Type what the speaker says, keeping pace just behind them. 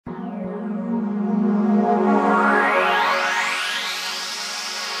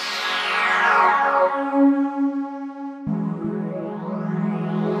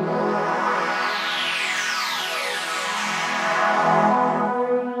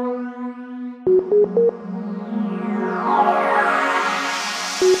Oh,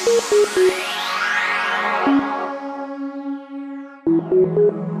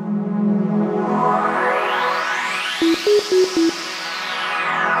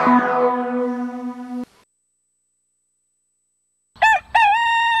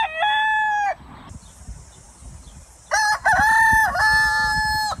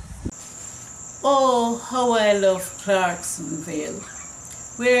 how I love Clarksonville,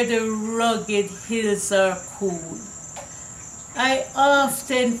 where the rugged hills are cool. I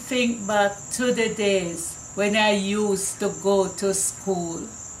often think back to the days when I used to go to school.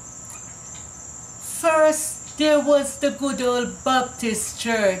 First, there was the good old Baptist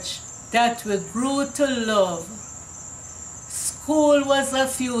church that we grew to love. School was a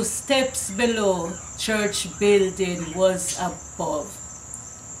few steps below, church building was above.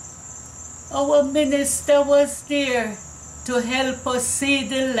 Our minister was there to help us see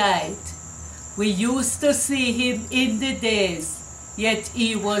the light. We used to see him in the days, yet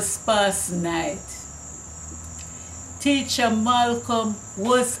he was past night. Teacher Malcolm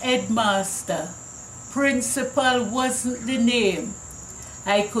was headmaster. Principal wasn't the name.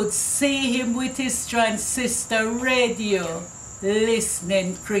 I could see him with his transistor radio,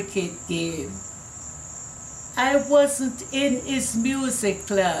 listening cricket game. I wasn't in his music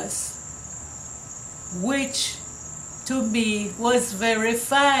class, which to me was very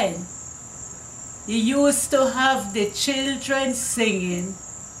fine. He used to have the children singing,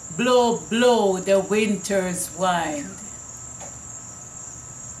 "Blow, blow the winter's wind."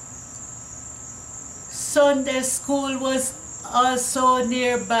 Sunday school was also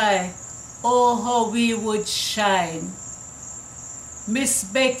nearby. Oh, how we would shine. Miss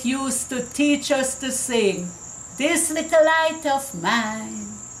Beck used to teach us to sing, "This little light of mine."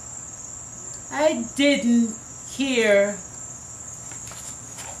 I didn't care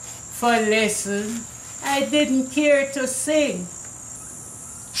for lesson. I didn't care to sing.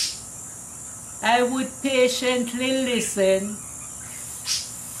 I would patiently listen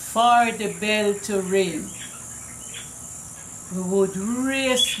for the bell to ring. We would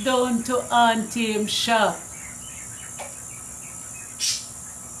race down to Auntie's shop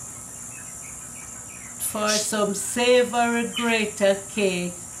for some savory grata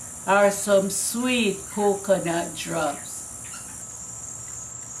cake or some sweet coconut drops.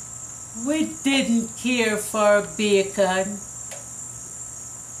 We didn't care for bacon.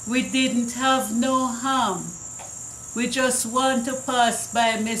 We didn't have no ham. We just want to pass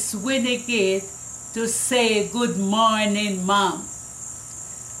by Miss Winnegate to say good morning, ma'am.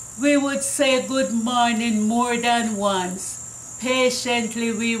 We would say good morning more than once.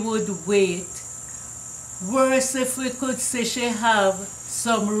 Patiently we would wait. Worse if we could see she have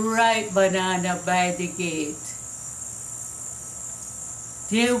some ripe banana by the gate.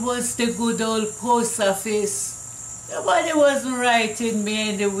 There was the good old post office. Nobody wasn't writing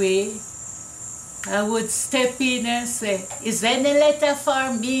me anyway. I would step in and say, "Is any letter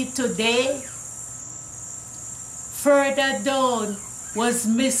for me today?" Further down was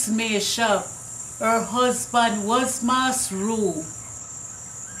Miss May's shop. Her husband was Mas Rue.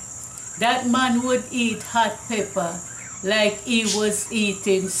 That man would eat hot pepper like he was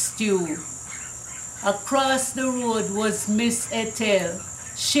eating stew. Across the road was Miss Ethel.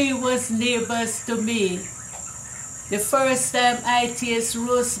 She was neighbors to me. The first time I tasted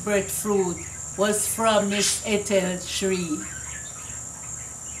rosebud fruit was from Miss Ethel's tree.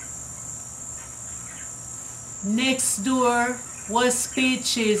 Next door was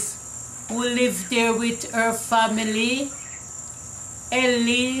Peaches, who lived there with her family.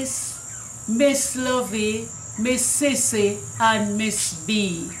 Elise, Miss Lovey, Miss Sissy, and Miss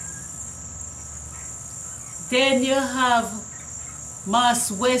B. Then you have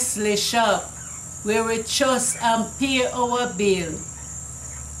Mas Wesley shop, where we trust and pay our bill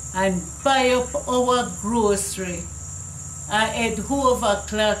and buy up our grocery and head over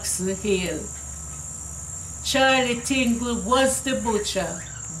Clarksonville. Charlie Tingle was the butcher.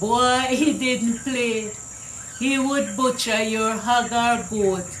 Boy, he didn't play. He would butcher your hog or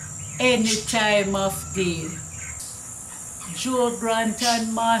goat any time of day. Joe Grant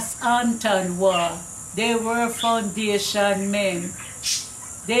and Mas Anton were. They were foundation men.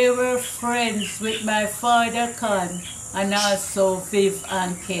 They were friends with my father Con and also Viv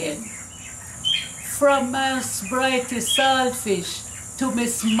and Ken. From Miss Brighty Saltfish to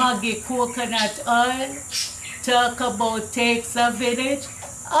Miss Maggie Coconut Oil, talk about takes a village,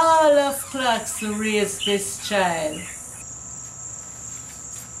 all of Clarkson raised this child.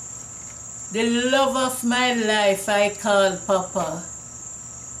 The love of my life I call Papa.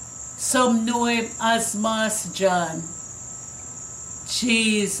 Some know him as Mas John.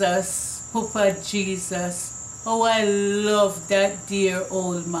 Jesus, Papa Jesus, oh, I love that dear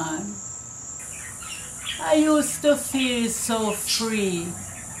old man. I used to feel so free.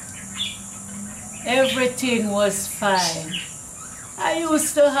 Everything was fine. I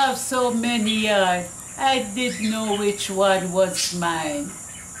used to have so many yards, I didn't know which one was mine.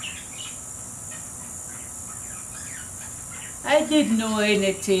 I didn't know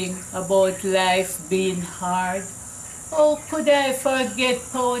anything about life being hard. Oh, could I forget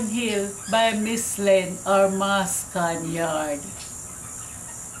Pound Hill by Miss Len or Mascon Yard?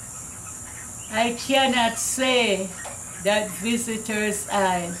 I cannot say that visitors'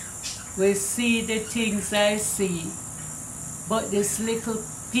 eyes will see the things I see, but this little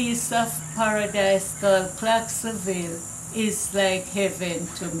piece of paradise called Clarksonville is like heaven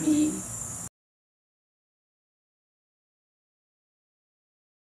to me.